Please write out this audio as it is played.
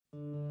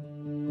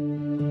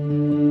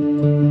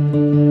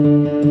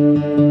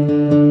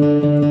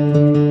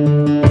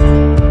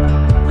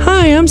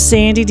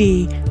Sandy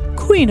D,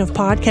 Queen of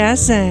Podcast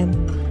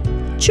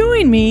Zen.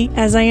 Join me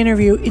as I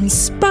interview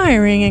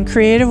inspiring and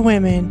creative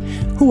women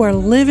who are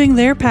living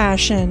their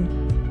passion,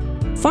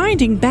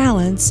 finding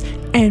balance,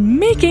 and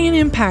making an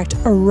impact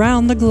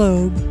around the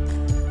globe.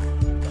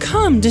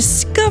 Come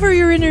discover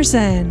your inner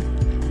Zen.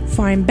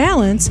 Find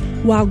balance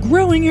while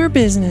growing your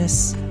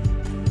business.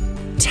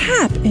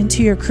 Tap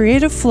into your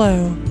creative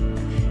flow.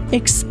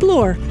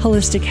 Explore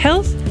holistic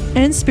health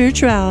and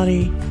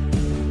spirituality.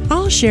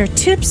 I'll share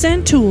tips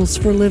and tools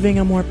for living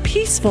a more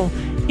peaceful,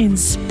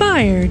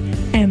 inspired,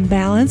 and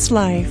balanced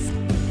life.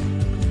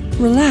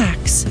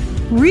 Relax,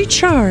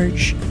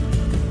 recharge,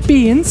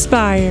 be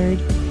inspired.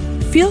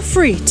 Feel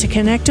free to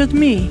connect with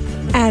me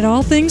at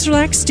All Things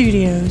Relax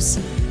Studios.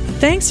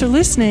 Thanks for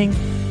listening.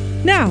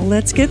 Now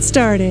let's get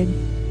started.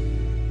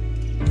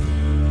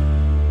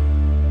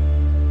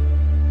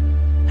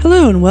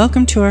 Hello and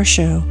welcome to our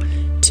show.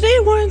 Today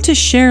I wanted to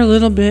share a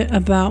little bit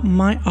about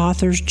my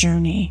author's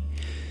journey.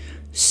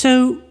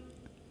 So,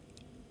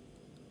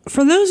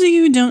 for those of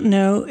you who don't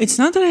know, it's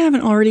not that I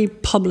haven't already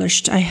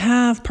published. I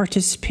have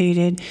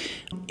participated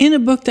in a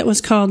book that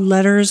was called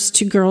Letters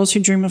to Girls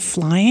Who Dream of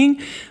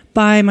Flying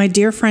by my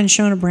dear friend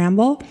Shona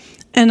Bramble.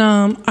 And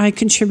I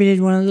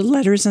contributed one of the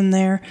letters in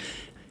there.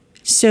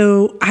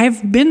 So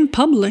I've been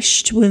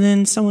published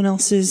within someone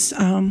else's,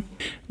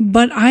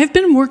 but I've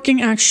been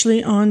working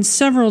actually on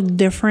several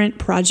different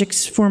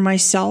projects for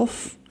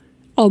myself,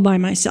 all by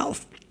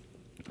myself.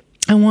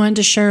 I wanted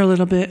to share a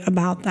little bit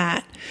about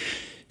that.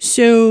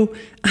 So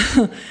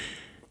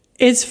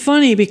it's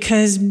funny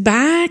because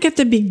back at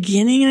the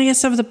beginning, I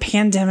guess, of the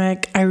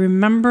pandemic, I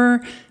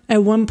remember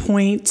at one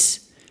point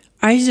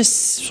I just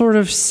sort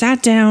of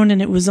sat down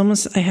and it was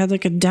almost, I had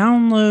like a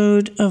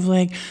download of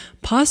like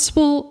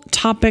possible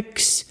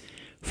topics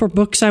for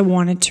books I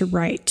wanted to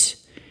write.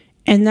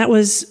 And that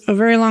was a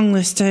very long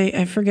list.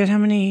 I forget how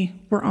many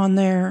were on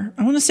there.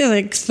 I want to say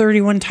like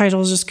 31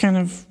 titles just kind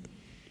of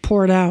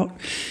poured out.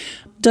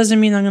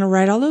 Doesn't mean I'm going to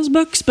write all those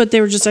books, but they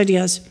were just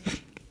ideas.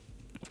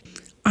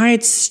 I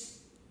had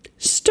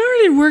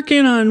started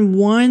working on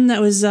one that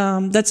was,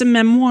 that's a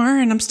memoir,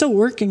 and I'm still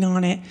working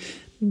on it.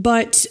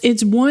 But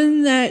it's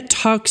one that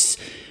talks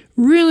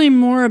really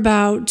more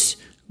about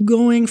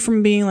going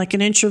from being like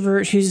an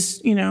introvert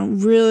who's,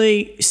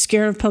 really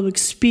scared of public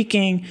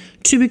speaking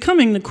to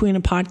becoming the queen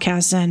of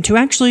podcast Zen, to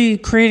actually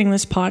creating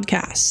this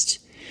podcast.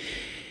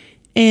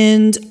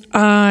 And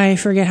I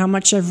forget how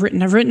much I've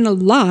written. I've written a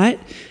lot.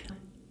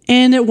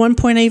 And at one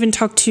point I even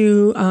talked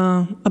to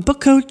a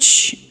book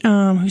coach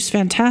who's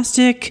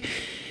fantastic.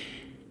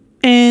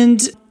 And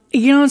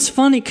it's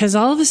funny because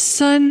all of a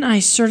sudden I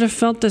sort of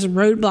felt this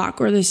roadblock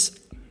or this,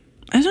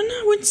 I don't know,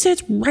 I wouldn't say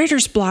it's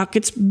writer's block.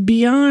 It's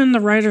beyond the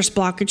writer's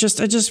block. I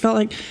just felt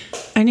like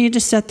I needed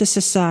to set this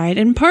aside.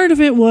 And part of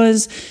it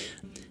was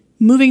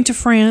moving to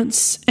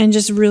France and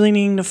just really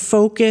needing to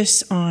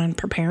focus on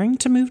preparing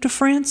to move to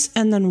France.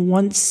 And then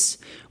once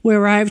we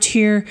arrived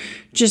here,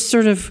 just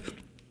sort of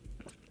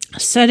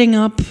setting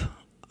up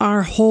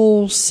our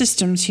whole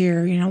systems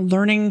here,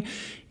 learning,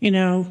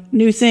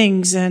 new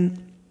things.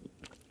 And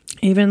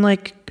even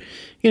like,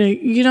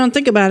 you don't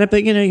think about it,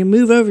 but, you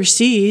move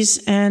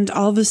overseas and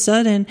all of a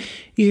sudden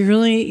you're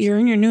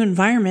in your new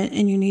environment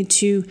and you need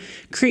to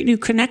create new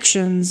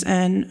connections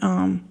and,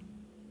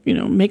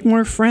 make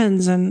more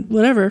friends and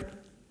whatever.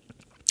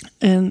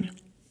 And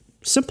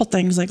simple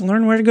things like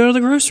learn where to go to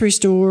the grocery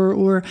store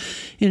or,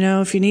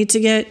 if you need to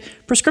get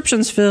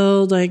prescriptions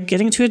filled, like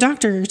getting to a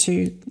doctor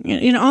to,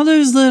 all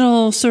those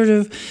little sort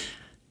of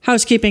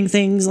housekeeping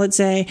things, let's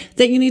say,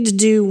 that you need to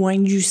do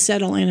when you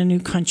settle in a new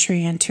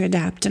country and to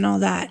adapt and all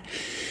that.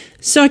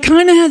 So I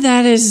kind of had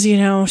that as,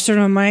 sort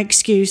of my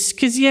excuse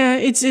because, yeah,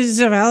 it's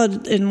a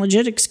valid and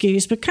legit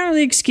excuse, but kind of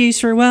the excuse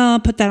for, well, I'll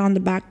put that on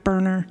the back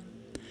burner.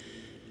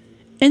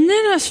 And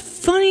then a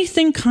funny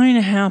thing kind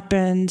of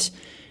happened.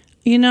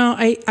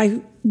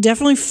 I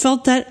definitely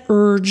felt that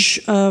urge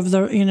of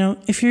the,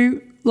 if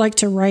you like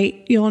to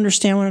write, you'll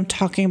understand what I'm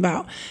talking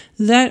about.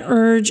 That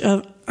urge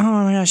of, oh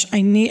my gosh, I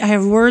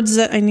have words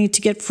that I need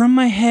to get from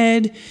my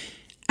head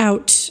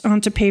out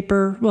onto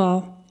paper.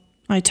 Well,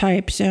 I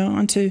type, so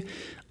onto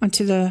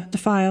the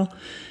file.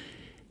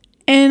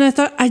 And I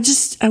thought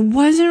I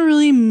wasn't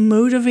really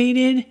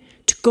motivated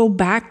to go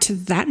back to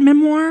that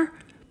memoir,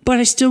 but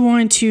I still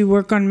wanted to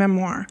work on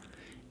memoir.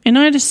 And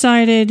I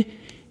decided,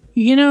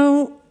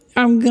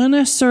 I'm going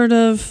to sort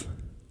of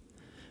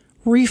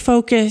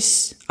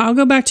refocus. I'll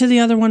go back to the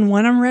other one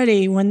when I'm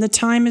ready, when the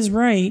time is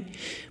right.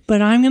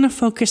 But I'm going to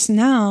focus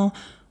now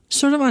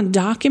sort of on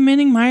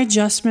documenting my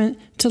adjustment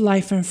to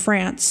life in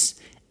France.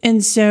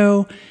 And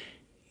so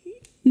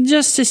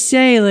just to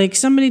say, like,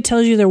 somebody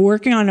tells you they're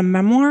working on a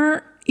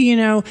memoir,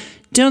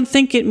 don't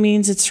think it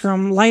means it's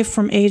from life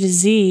from A to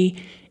Z.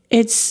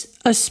 It's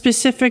a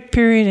specific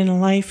period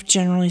in life,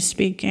 generally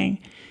speaking.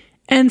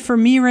 And for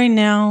me right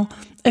now,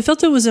 I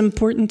felt it was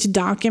important to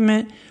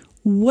document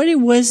what it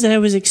was that I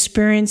was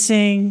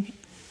experiencing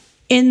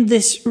in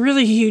this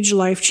really huge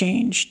life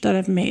change that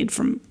I've made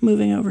from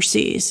moving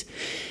overseas.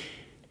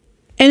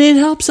 And it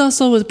helps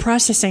also with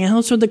processing. It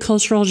helps with the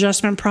cultural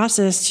adjustment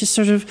process to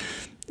sort of,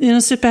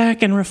 sit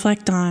back and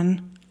reflect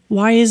on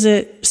why is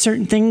it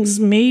certain things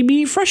may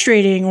be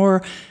frustrating,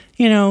 or,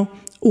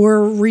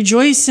 or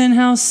rejoice in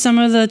how some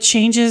of the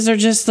changes are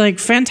just like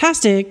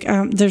fantastic.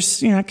 I'll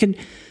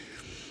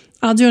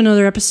do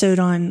another episode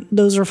on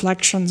those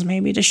reflections,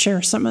 maybe, to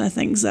share some of the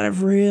things that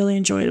I've really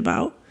enjoyed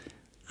about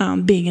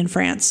being in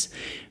France.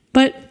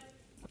 But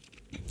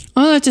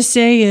all that to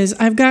say is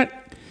I've got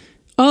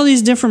all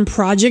these different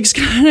projects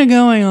kind of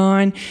going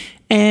on,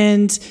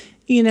 and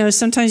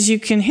sometimes you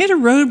can hit a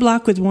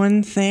roadblock with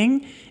one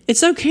thing.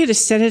 It's okay to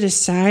set it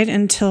aside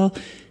until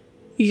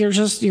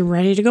you're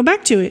ready to go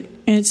back to it,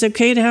 and it's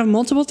okay to have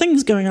multiple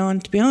things going on,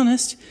 to be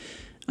honest.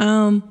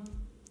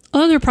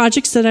 Other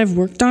projects that I've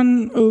worked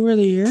on over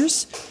the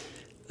years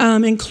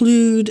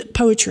include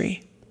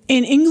poetry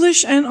in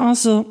English and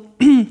also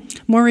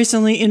more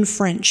recently in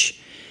French.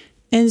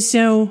 And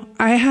so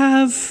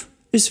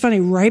it's funny,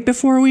 right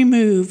before we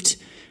moved,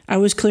 I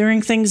was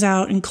clearing things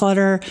out and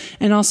clutter,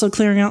 and also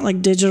clearing out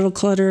like digital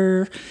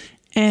clutter.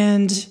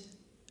 And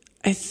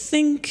I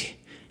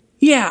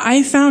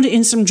found it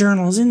in some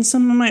journals. In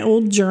some of my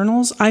old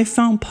journals, I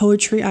found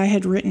poetry I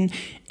had written.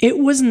 It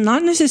was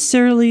not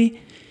necessarily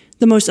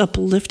the most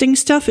uplifting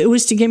stuff. It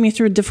was to get me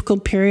through a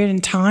difficult period in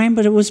time,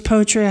 but it was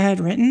poetry I had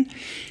written.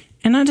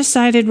 And I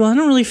decided, I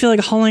don't really feel like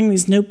hauling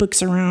these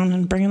notebooks around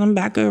and bringing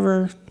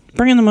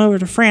them over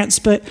to France.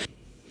 But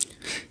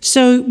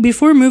so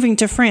before moving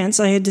to France,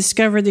 I had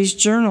discovered these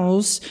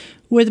journals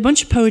with a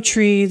bunch of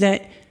poetry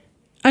that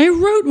I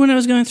wrote when I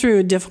was going through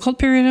a difficult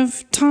period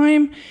of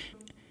time.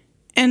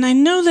 And I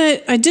know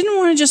that I didn't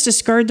want to just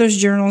discard those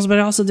journals, but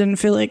I also didn't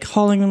feel like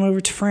hauling them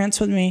over to France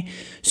with me.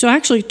 So I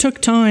actually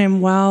took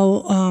time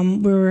while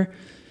we were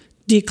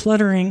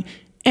decluttering.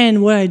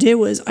 And what I did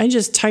was I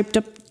just typed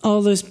up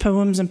all those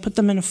poems and put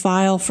them in a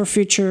file for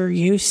future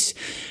use.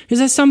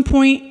 Because at some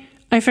point,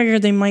 I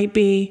figured they might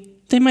be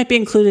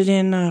included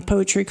in a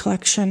poetry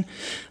collection.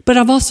 But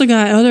I've also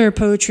got other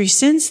poetry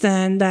since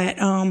then that,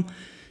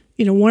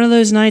 one of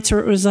those nights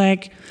where it was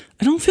like,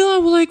 I don't feel I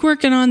like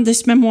working on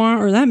this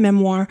memoir or that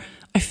memoir.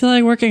 I feel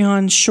like working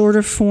on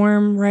shorter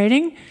form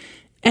writing.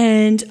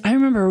 And I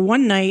remember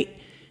one night,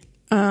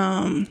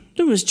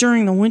 it was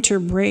during the winter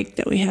break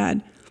that we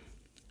had,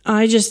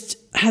 I just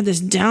had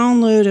this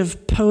download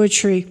of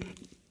poetry.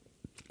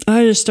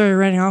 I just started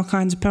writing all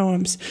kinds of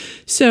poems.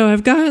 So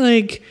I've got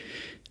like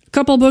a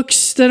couple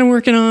books that I'm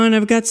working on.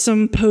 I've got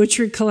some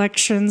poetry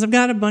collections. I've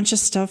got a bunch of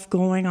stuff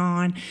going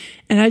on.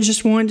 And I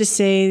just wanted to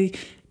say,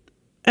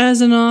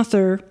 as an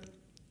author,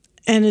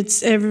 and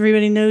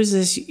everybody knows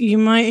this, you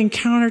might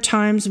encounter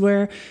times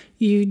where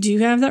you do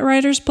have that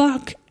writer's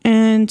block.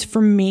 And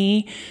for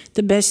me,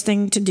 the best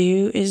thing to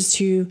do is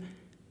to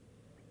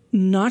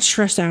not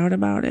stress out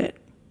about it.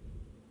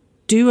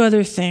 Do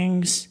other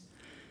things.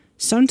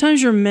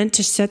 Sometimes you're meant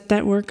to set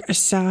that work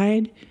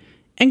aside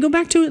and go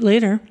back to it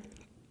later.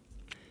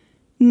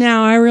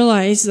 Now, I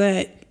realize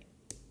that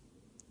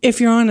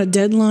if you're on a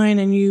deadline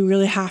and you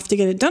really have to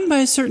get it done by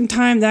a certain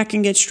time, that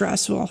can get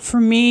stressful. For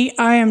me,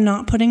 I am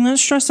not putting that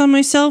stress on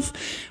myself.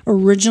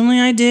 Originally,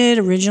 I did.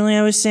 Originally,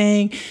 I was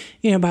saying,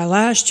 by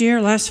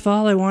last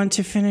fall, I wanted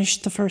to finish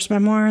the first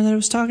memoir that I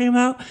was talking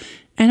about.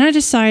 And I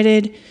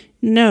decided,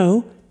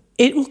 no,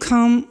 it will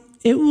come.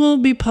 It will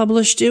be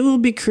published. It will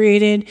be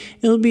created.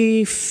 It will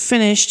be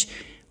finished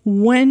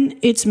when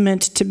it's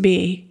meant to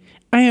be.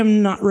 I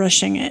am not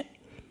rushing it.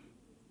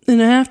 And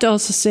I have to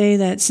also say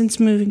that since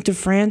moving to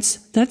France,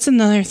 that's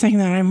another thing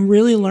that I'm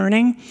really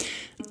learning.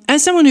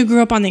 As someone who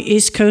grew up on the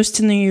East Coast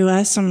in the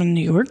U.S., I'm a New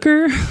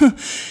Yorker,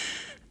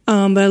 but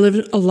I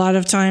lived a lot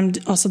of time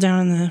also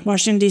down in the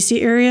Washington,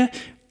 D.C. area.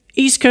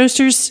 East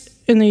Coasters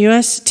in the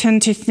U.S.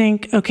 tend to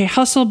think, okay,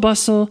 hustle,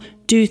 bustle,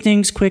 do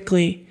things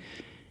quickly.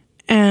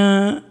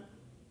 And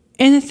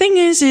the thing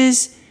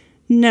is,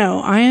 no,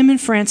 I am in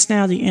France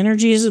now. The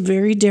energy is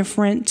very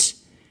different.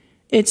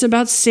 It's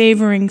about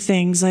savoring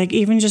things, like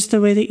even just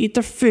the way they eat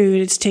their food.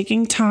 It's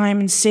taking time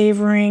and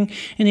savoring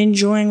and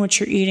enjoying what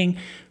you're eating.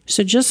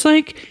 So just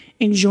like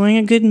enjoying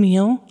a good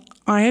meal,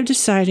 I have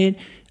decided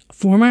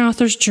for my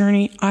author's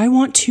journey, I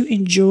want to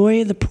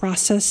enjoy the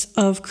process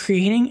of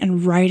creating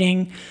and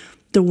writing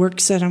the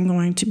works that I'm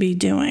going to be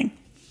doing.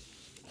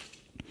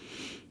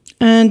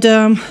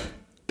 And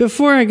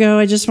before I go,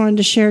 I just wanted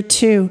to share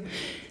too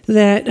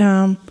that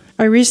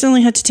I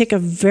recently had to take a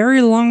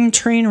very long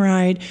train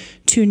ride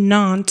to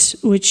Nantes,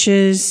 which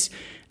is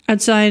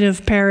outside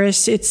of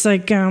Paris. It's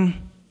like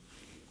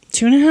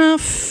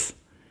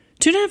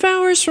 2.5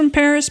 hours from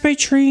Paris by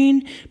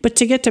train. But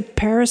to get to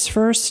Paris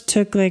first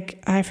took 7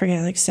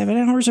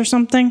 hours or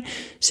something.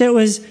 So it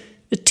was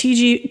a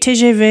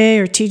TGV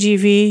or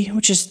TGV,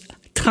 which is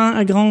train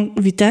à grande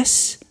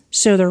vitesse,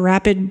 so the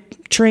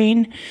rapid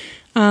train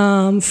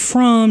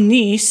from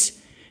Nice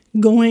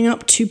going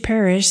up to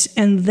Paris,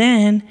 and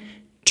then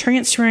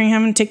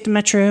having to take the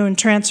metro and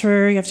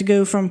transfer. You have to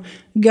go from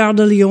Gare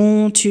de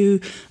Lyon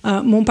to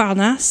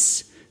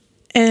Montparnasse,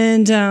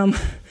 and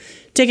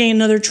taking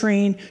another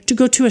train to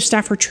go to a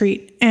staff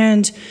retreat.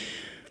 And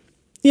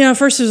at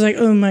first it was like,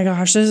 oh my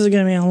gosh, this is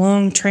going to be a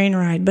long train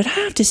ride. But I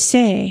have to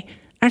say,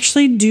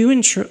 actually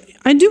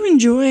I do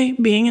enjoy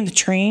being in the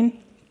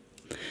train,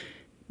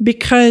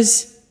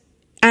 because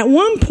at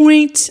one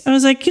point I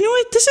was like, you know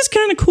what, this is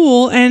kind of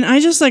cool. And I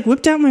just like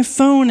whipped out my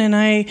phone and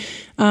I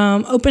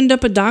opened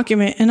up a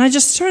document and I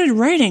just started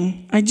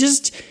writing. I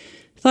just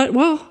thought,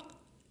 well,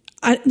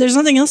 there's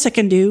nothing else I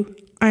can do.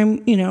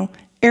 I'm,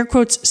 air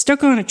quotes,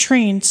 stuck on a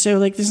train. So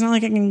like, there's not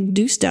like I can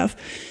do stuff.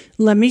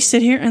 Let me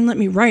sit here and let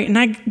me write. And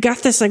I got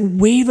this like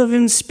wave of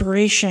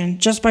inspiration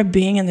just by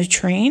being in the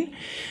train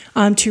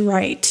to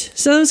write.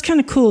 So that was kind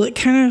of cool.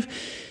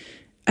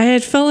 I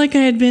had felt like I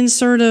had been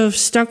sort of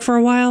stuck for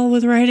a while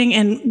with writing,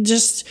 and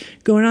just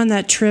going on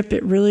that trip,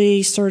 it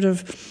really sort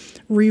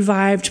of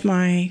re-energized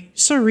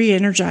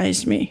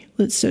me,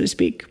 so to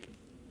speak.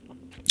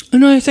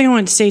 Another thing I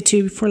wanted to say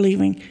too before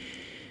leaving,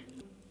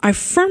 I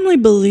firmly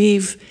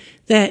believe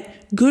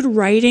that good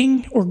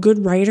writing or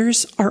good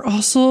writers are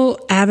also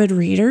avid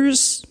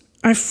readers.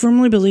 I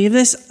firmly believe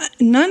this.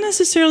 Not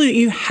necessarily that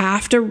you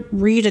have to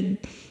read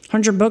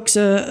 100 books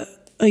a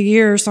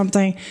year or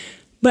something,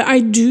 but I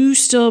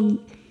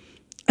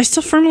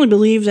still firmly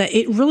believe that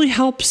it really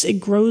helps.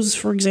 It grows,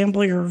 for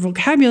example, your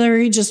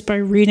vocabulary just by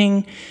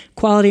reading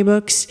quality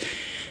books.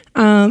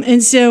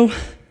 And so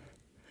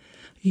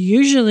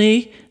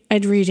usually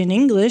I'd read in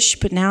English,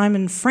 but now I'm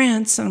in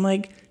France and I'm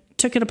like,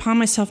 took it upon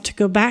myself to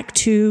go back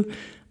to,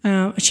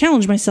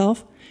 challenge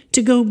myself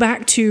to go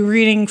back to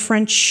reading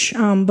French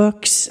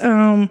books.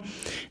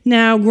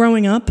 Now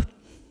growing up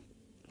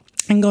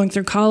and going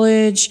through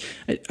college,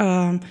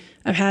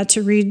 I've had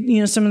to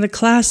read, some of the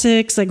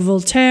classics like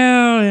Voltaire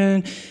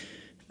and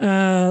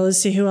let's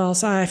see who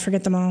else. I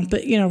forget them all,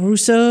 but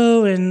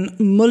Rousseau and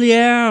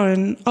Molière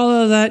and all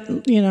of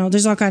that.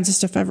 There's all kinds of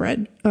stuff I've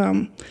read.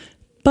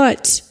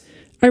 But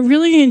I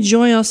really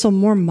enjoy also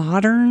more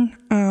modern,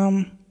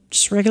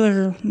 just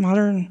regular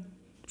modern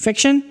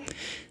fiction.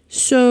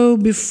 So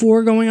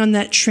before going on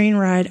that train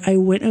ride, I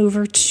went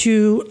over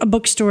to a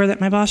bookstore that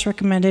my boss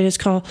recommended. It's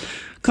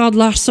called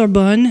La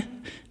Sorbonne.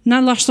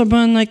 Not La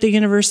Sorbonne like the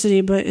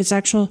university, but it's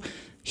actual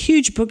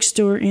huge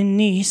bookstore in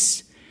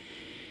Nice.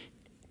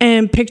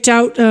 And picked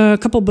out a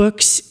couple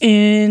books.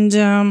 And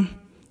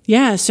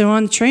so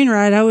on the train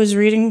ride, I was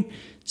reading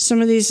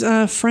some of these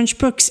French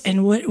books.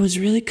 And what was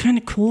really kind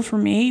of cool for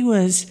me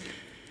was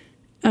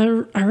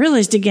I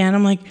realized again,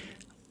 I'm like,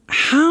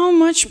 how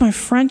much my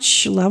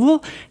French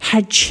level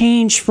had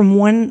changed from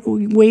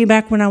way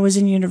back when I was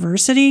in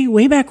university.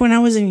 Way back when I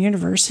was in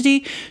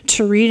university,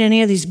 to read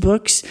any of these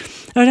books,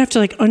 I would have to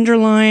like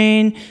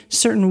underline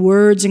certain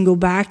words and go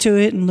back to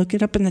it and look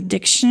it up in the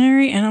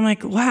dictionary. And I'm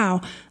like,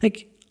 wow,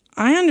 like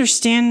I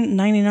understand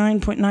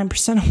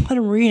 99.9% of what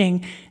I'm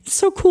reading. It's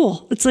so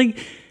cool. It's like,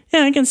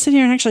 I can sit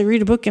here and actually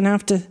read a book and I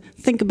have to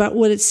think about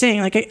what it's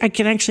saying. Like I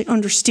can actually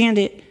understand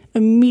it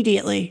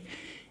immediately.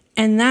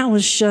 And that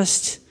was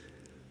just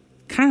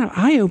kind of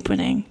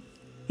eye-opening.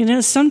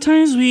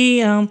 Sometimes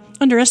we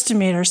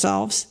underestimate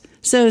ourselves.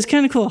 So it's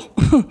kind of cool.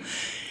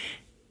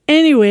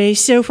 Anyway,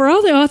 so for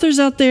all the authors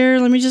out there,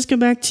 let me just go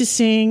back to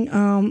saying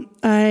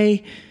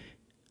I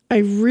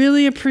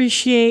really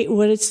appreciate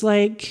what it's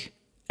like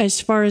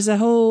as far as the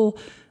whole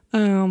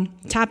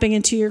tapping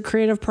into your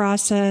creative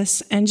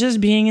process and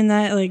just being in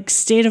that like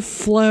state of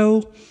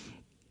flow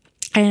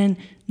and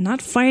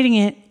not fighting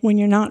it when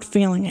you're not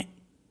feeling it.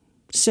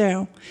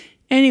 So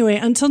anyway,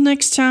 until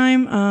next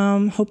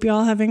time, hope you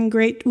all having a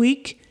great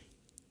week.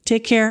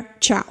 Take care.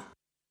 Ciao.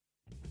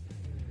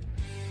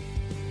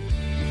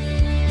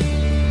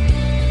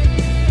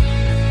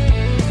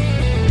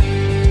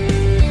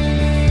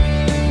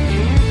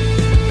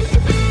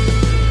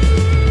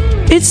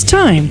 It's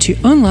time to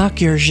unlock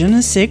your je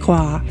ne sais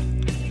quoi.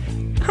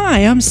 Hi,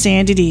 I'm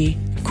Sandy D,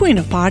 Queen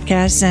of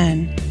Podcast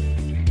Zen.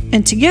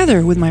 And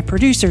together with my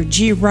producer,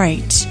 G.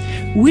 Wright,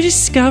 we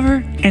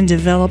discover and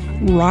develop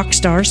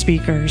rockstar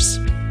speakers.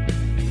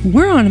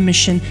 We're on a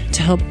mission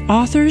to help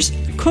authors,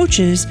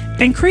 coaches,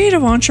 and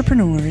creative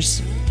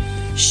entrepreneurs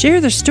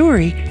share their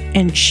story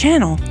and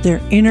channel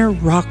their inner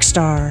rock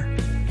star.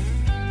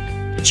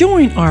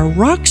 Join our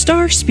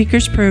Rockstar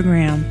Speakers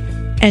program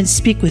and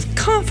speak with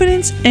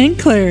confidence and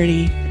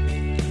clarity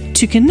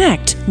to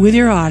connect with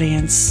your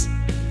audience.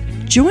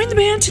 Join the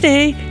band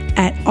today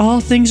at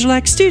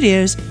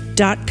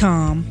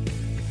allthingsrelaxstudios.com.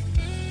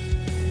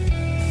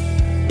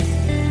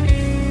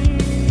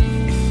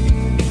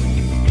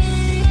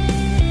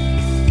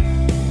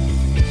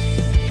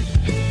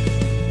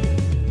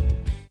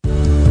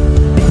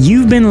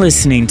 You've been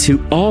listening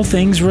to All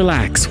Things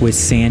Relax with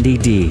Sandy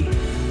D.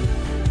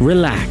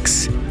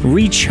 Relax,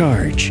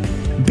 recharge,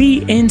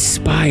 be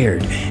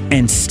inspired,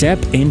 and step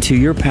into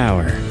your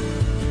power.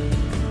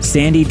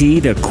 Sandy D,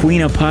 the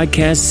Queen of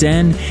Podcast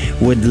Zen,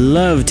 would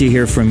love to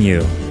hear from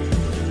you.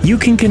 You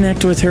can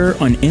connect with her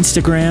on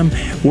Instagram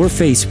or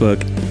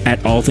Facebook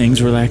at All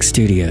Things Relax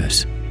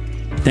Studios.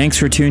 Thanks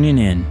for tuning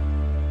in.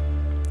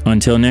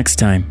 Until next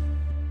time.